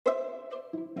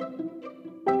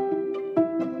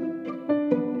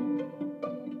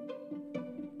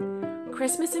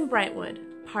Christmas in Brightwood,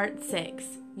 Part 6,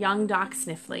 Young Doc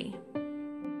Sniffly.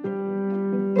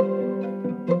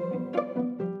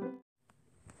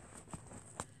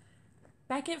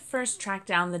 Beckett first tracked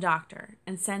down the doctor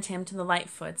and sent him to the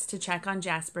Lightfoots to check on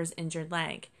Jasper's injured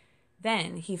leg.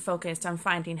 Then he focused on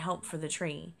finding help for the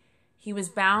tree. He was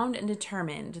bound and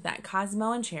determined that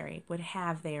Cosmo and Cherry would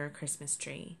have their Christmas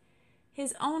tree.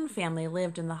 His own family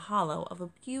lived in the hollow of a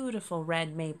beautiful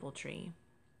red maple tree.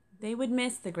 They would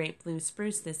miss the great blue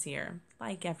spruce this year,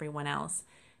 like everyone else,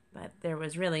 but there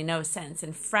was really no sense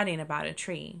in fretting about a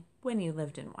tree when you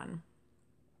lived in one.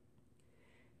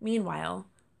 Meanwhile,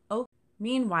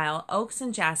 Oaks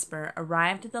and Jasper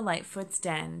arrived at the Lightfoot's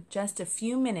den just a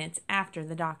few minutes after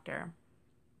the doctor.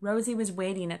 Rosie was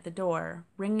waiting at the door,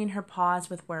 wringing her paws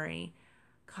with worry.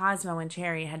 Cosmo and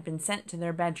Cherry had been sent to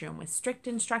their bedroom with strict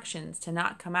instructions to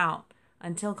not come out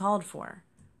until called for.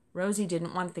 Rosie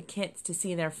didn't want the kits to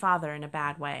see their father in a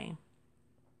bad way.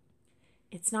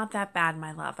 "It's not that bad,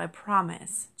 my love, I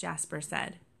promise," Jasper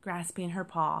said, grasping her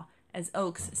paw as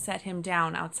Oaks set him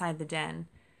down outside the den.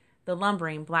 The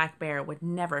lumbering black bear would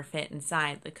never fit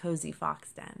inside the cozy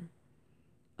fox den.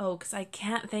 "Oaks, I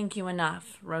can't thank you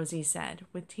enough," Rosie said,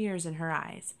 with tears in her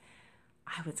eyes.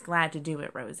 "I was glad to do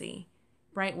it, Rosie.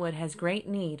 Brightwood has great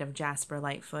need of Jasper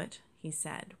Lightfoot," he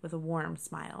said, with a warm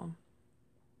smile.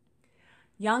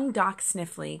 Young Doc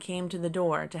Sniffly came to the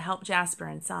door to help Jasper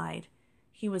inside.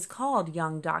 He was called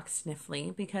Young Doc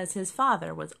Sniffly because his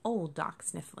father was Old Doc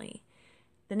Sniffly.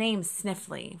 The name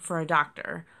Sniffly, for a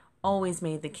doctor, always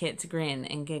made the kits grin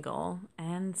and giggle,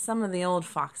 and some of the old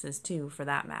foxes, too, for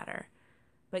that matter.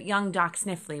 But young Doc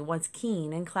Sniffly was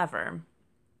keen and clever.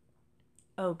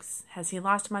 "Oaks, has he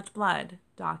lost much blood?"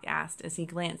 Doc asked as he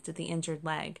glanced at the injured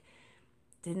leg.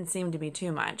 "Didn't seem to be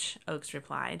too much," Oaks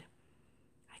replied.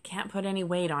 "I can't put any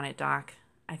weight on it, Doc.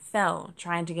 I fell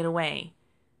trying to get away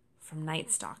from Night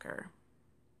Stalker."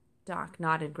 Doc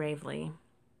nodded gravely.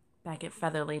 "Beckett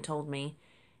Featherly told me.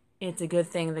 It's a good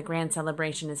thing the grand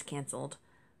celebration is canceled.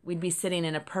 We'd be sitting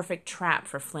in a perfect trap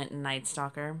for Flint and Night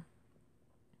Stalker."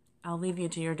 "I'll leave you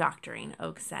to your doctoring,"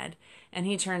 Oaks said, and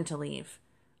he turned to leave.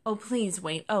 "Oh, please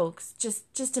wait, Oaks.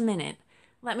 Just a minute.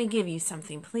 Let me give you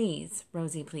something, please,"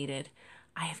 Rosie pleaded.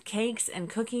 "I have cakes and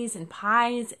cookies and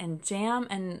pies and jam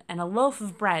and a loaf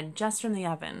of bread just from the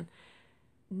oven."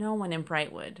 No one in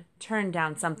Brightwood turned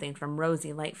down something from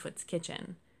Rosie Lightfoot's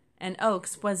kitchen, and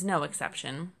Oaks was no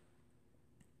exception.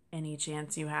 "Any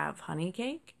chance you have honey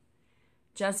cake?"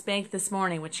 "Just baked this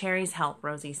morning with Cherry's help,"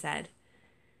 Rosie said.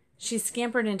 She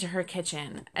scampered into her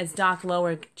kitchen as Doc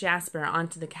lowered Jasper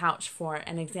onto the couch for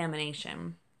an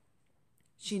examination.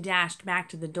 She dashed back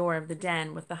to the door of the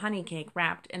den with the honey cake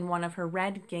wrapped in one of her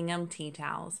red gingham tea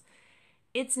towels.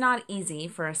 It's not easy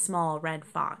for a small red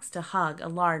fox to hug a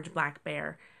large black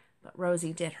bear, but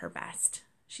Rosie did her best.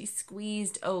 She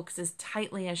squeezed Oaks as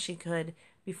tightly as she could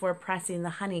before pressing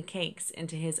the honey cakes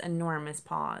into his enormous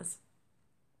paws.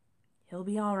 "He'll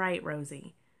be all right,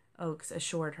 Rosie," Oaks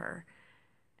assured her.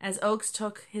 As Oaks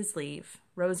took his leave,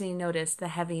 Rosie noticed the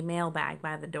heavy mailbag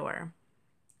by the door.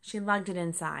 She lugged it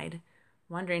inside,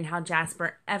 wondering how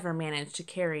Jasper ever managed to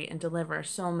carry and deliver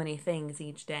so many things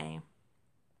each day.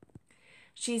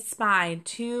 She spied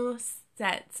 2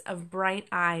 sets of bright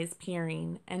eyes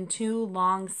peering and 2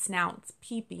 long snouts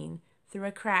peeping through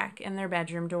a crack in their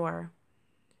bedroom door.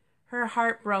 Her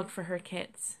heart broke for her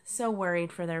kits, so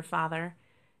worried for their father,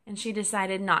 and she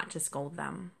decided not to scold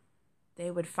them.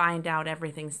 They would find out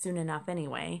everything soon enough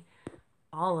anyway.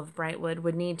 All of Brightwood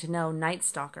would need to know Night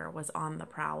Stalker was on the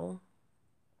prowl.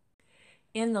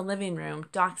 In the living room,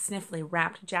 Doc Sniffly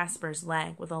wrapped Jasper's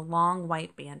leg with a long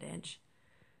white bandage.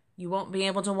 "You won't be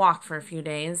able to walk for a few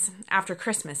days, after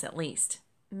Christmas at least.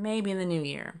 Maybe the New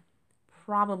Year.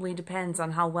 Probably depends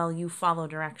on how well you follow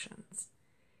directions."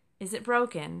 "Is it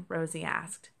broken?" Rosie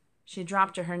asked. She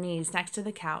dropped to her knees next to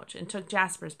the couch and took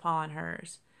Jasper's paw in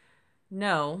hers.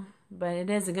 "No, but it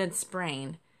is a good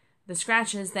sprain. The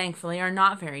scratches, thankfully, are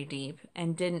not very deep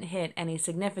and didn't hit any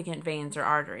significant veins or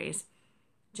arteries.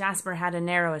 Jasper had a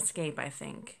narrow escape, I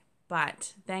think.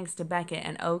 But, thanks to Beckett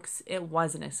and Oaks, it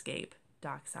was an escape,"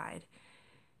 Doc sighed.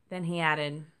 Then he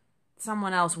added,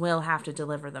 "Someone else will have to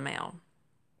deliver the mail."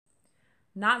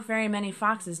 "Not very many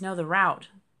foxes know the route,"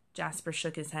 Jasper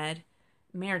shook his head.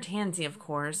 "Mayor Tansy, of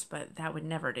course, but that would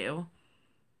never do."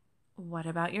 "What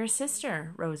about your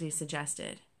sister?" Rosie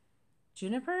suggested.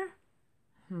 "Juniper?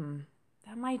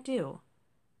 That might do."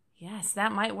 "Yes,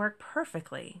 that might work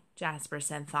perfectly," Jasper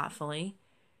said thoughtfully.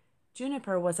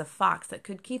 Juniper was a fox that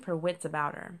could keep her wits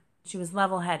about her. She was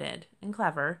level-headed and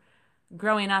clever,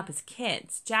 Growing up as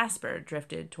kids, Jasper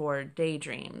drifted toward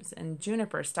daydreams, and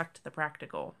Juniper stuck to the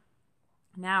practical.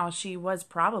 Now she was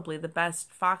probably the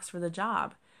best fox for the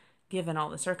job, given all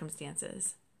the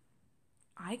circumstances.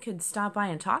 I could stop by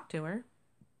and talk to her,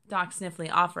 Doc Sniffly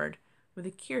offered, with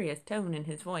a curious tone in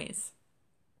his voice.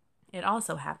 It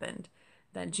also happened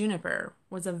that Juniper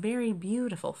was a very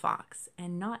beautiful fox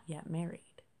and not yet married.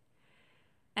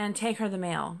 And take her the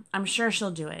mail. I'm sure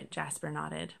she'll do it, Jasper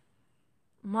nodded.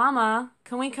 Mama,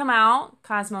 can we come out?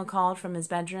 Cosmo called from his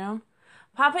bedroom.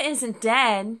 Papa isn't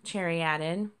dead, Cherry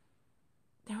added.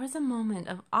 There was a moment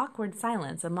of awkward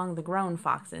silence among the grown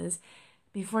foxes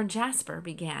before Jasper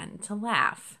began to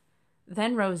laugh.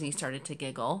 Then Rosie started to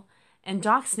giggle, and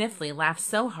Doc Sniffly laughed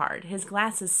so hard his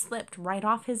glasses slipped right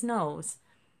off his nose.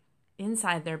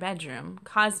 Inside their bedroom,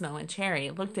 Cosmo and Cherry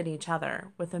looked at each other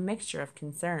with a mixture of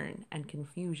concern and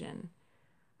confusion.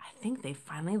 I think they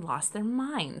finally lost their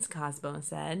minds, Cosmo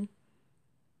said.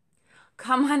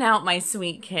 Come on out, my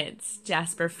sweet kids,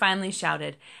 Jasper finally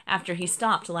shouted after he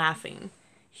stopped laughing.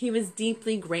 He was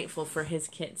deeply grateful for his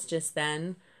kids just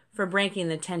then, for breaking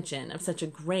the tension of such a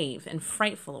grave and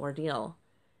frightful ordeal.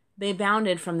 They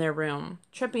bounded from their room,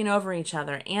 tripping over each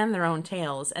other and their own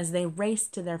tails as they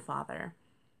raced to their father.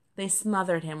 They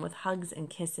smothered him with hugs and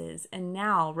kisses, and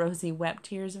now Rosie wept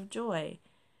tears of joy.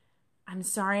 I'm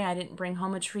sorry I didn't bring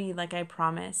home a tree like I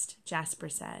promised, Jasper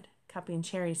said, cupping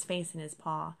Cherry's face in his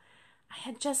paw. I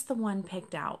had just the one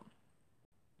picked out.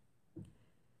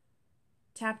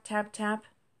 Tap, tap, tap.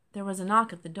 There was a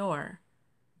knock at the door.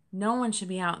 No one should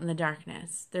be out in the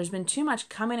darkness. There's been too much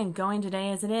coming and going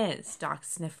today as it is, Doc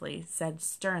Sniffly said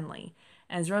sternly,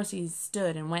 as Rosie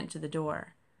stood and went to the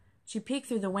door. She peeked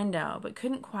through the window, but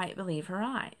couldn't quite believe her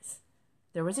eyes.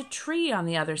 There was a tree on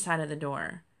the other side of the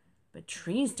door. But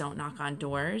trees don't knock on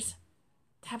doors.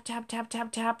 Tap, tap, tap,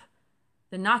 tap, tap.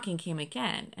 The knocking came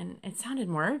again, and it sounded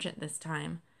more urgent this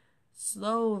time.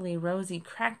 Slowly, Rosie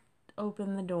cracked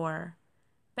open the door.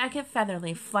 Beckett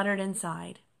Featherly fluttered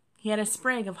inside. He had a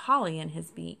sprig of holly in his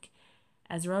beak.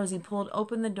 As Rosie pulled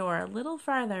open the door a little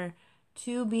farther,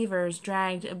 2 beavers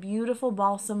dragged a beautiful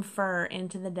balsam fir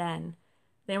into the den.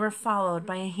 They were followed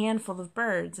by a handful of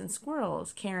birds and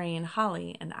squirrels carrying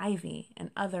holly and ivy and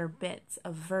other bits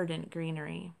of verdant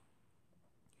greenery.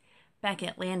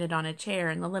 Beckett landed on a chair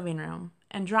in the living room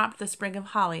and dropped the sprig of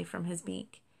holly from his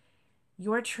beak.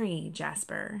 Your tree,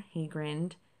 Jasper, he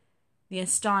grinned. The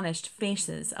astonished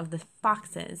faces of the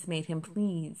foxes made him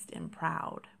pleased and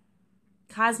proud.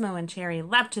 Cosmo and Cherry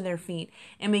leapt to their feet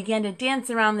and began to dance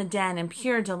around the den in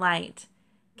pure delight.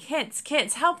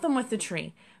 Kits, help them with the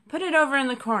tree. Put it over in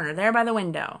the corner, there by the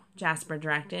window, Jasper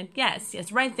directed. Yes,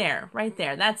 right there.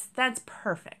 That's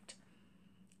perfect.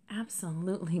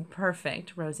 Absolutely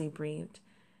perfect, Rosie breathed.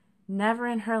 Never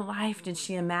in her life did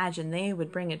she imagine they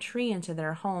would bring a tree into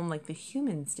their home like the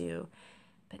humans do.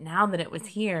 But now that it was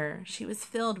here, she was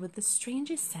filled with the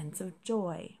strangest sense of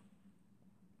joy.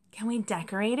 Can we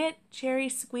decorate it? Cherry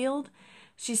squealed.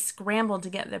 She scrambled to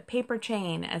get the paper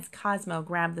chain as Cosmo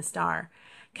grabbed the star.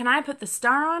 Can I put the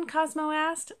star on? Cosmo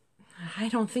asked. I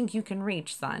don't think you can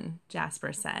reach, son,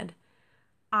 Jasper said.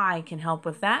 I can help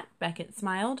with that, Beckett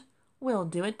smiled. We'll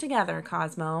do it together,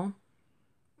 Cosmo.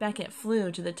 Beckett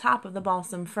flew to the top of the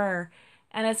balsam fir,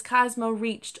 and as Cosmo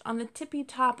reached on the tippy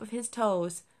top of his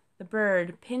toes, the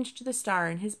bird pinched the star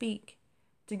in his beak.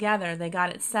 Together they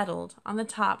got it settled on the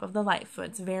top of the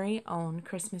Lightfoot's very own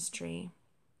Christmas tree.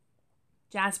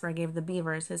 Jasper gave the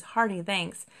beavers his hearty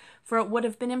thanks, for it would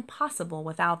have been impossible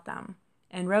without them,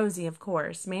 and Rosie, of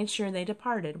course, made sure they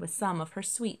departed with some of her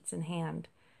sweets in hand.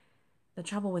 The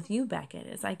trouble with you, Beckett,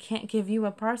 is I can't give you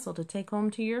a parcel to take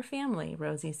home to your family,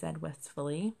 Rosie said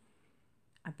wistfully.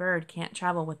 A bird can't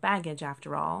travel with baggage,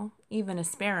 after all, even a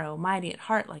sparrow mighty at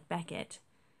heart like Beckett.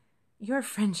 Your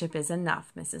friendship is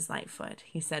enough, Mrs. Lightfoot,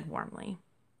 he said warmly.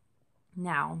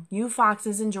 Now, you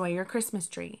foxes enjoy your Christmas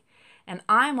tree, and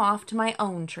I'm off to my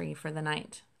own tree for the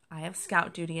night. I have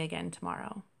scout duty again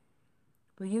tomorrow.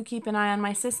 Will you keep an eye on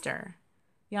my sister?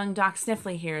 Young Doc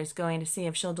Sniffly here is going to see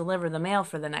if she'll deliver the mail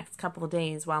for the next couple of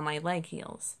days while my leg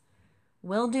heals.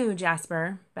 Will do,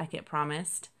 Jasper, Beckett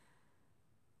promised.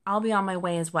 I'll be on my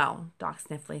way as well, Doc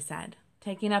Sniffly said,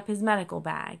 taking up his medical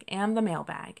bag and the mail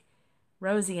bag.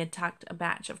 Rosie had tucked a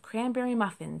batch of cranberry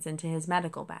muffins into his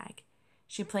medical bag.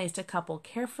 She placed a couple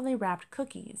carefully wrapped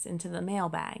cookies into the mail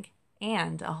bag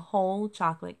and a whole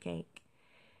chocolate cake.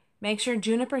 Make sure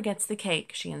Juniper gets the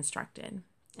cake, she instructed,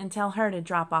 and tell her to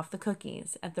drop off the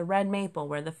cookies at the red maple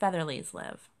where the Featherleys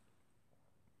live.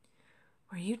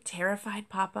 Were you terrified,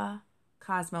 Papa?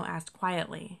 Cosmo asked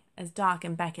quietly as Doc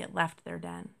and Beckett left their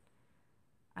den.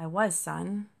 I was,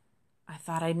 son. I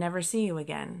thought I'd never see you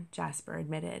again, Jasper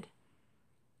admitted.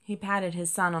 He patted his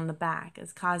son on the back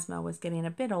as Cosmo was getting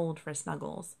a bit old for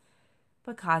snuggles,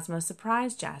 but Cosmo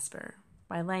surprised Jasper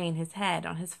by laying his head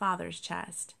on his father's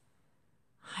chest.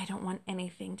 I don't want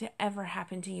anything to ever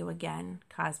happen to you again,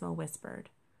 Cosmo whispered.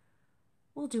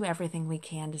 We'll do everything we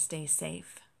can to stay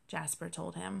safe, Jasper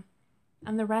told him,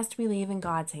 and the rest we leave in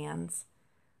God's hands.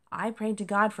 I prayed to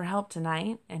God for help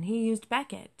tonight, and he used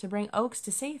Beckett to bring Oaks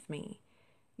to save me.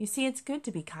 You see, it's good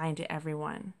to be kind to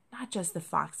everyone, not just the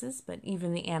foxes, but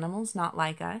even the animals not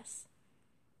like us.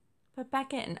 But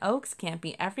Beckett and Oaks can't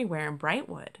be everywhere in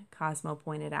Brightwood, Cosmo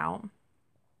pointed out.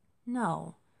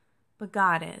 No, but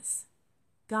God is.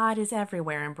 God is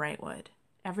everywhere in Brightwood.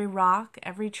 Every rock,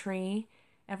 every tree,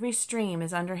 every stream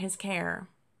is under his care.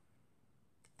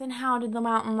 Then how did the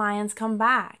mountain lions come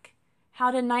back? How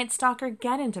did Night Stalker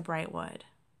get into Brightwood?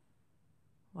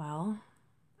 Well,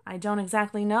 I don't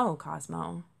exactly know,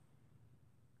 Cosmo.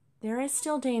 There is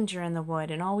still danger in the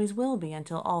wood and always will be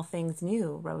until all things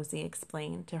new, Rosie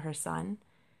explained to her son.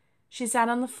 She sat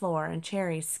on the floor and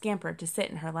Cherry scampered to sit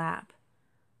in her lap.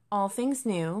 All things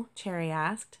new? Cherry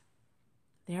asked.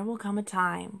 There will come a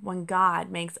time when God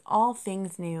makes all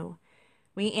things new.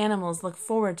 We animals look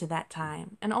forward to that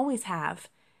time, and always have.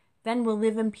 Then we'll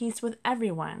live in peace with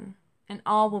everyone, and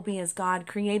all will be as God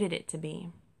created it to be.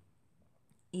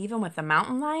 Even with the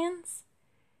mountain lions?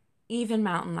 Even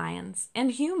mountain lions,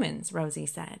 and humans, Rosie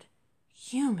said.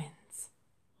 Humans.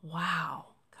 Wow,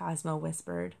 Cosmo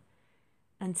whispered.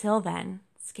 Until then,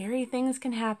 scary things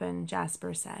can happen,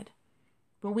 Jasper said.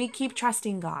 But we keep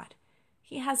trusting God.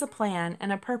 He has a plan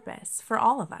and a purpose for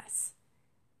all of us.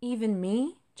 Even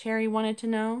me? Cherry wanted to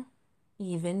know.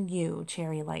 Even you,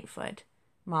 Cherry Lightfoot,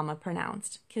 Mama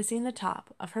pronounced, kissing the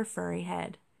top of her furry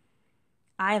head.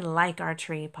 I like our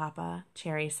tree, Papa,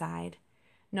 Cherry sighed.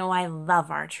 No, I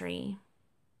love our tree.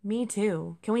 Me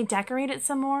too. Can we decorate it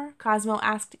some more? Cosmo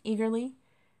asked eagerly.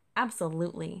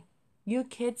 Absolutely. You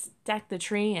kids deck the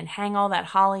tree and hang all that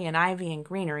holly and ivy and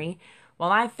greenery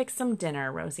while I fix some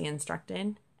dinner, Rosie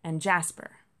instructed. And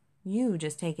Jasper, you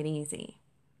just take it easy.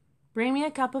 Bring me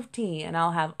a cup of tea and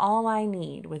I'll have all I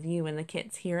need with you and the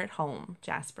kits here at home,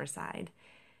 Jasper sighed.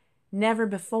 Never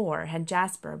before had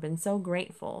Jasper been so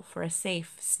grateful for a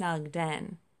safe, snug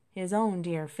den, his own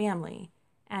dear family,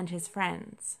 and his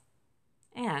friends,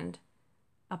 and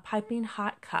a piping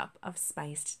hot cup of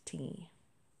spiced tea.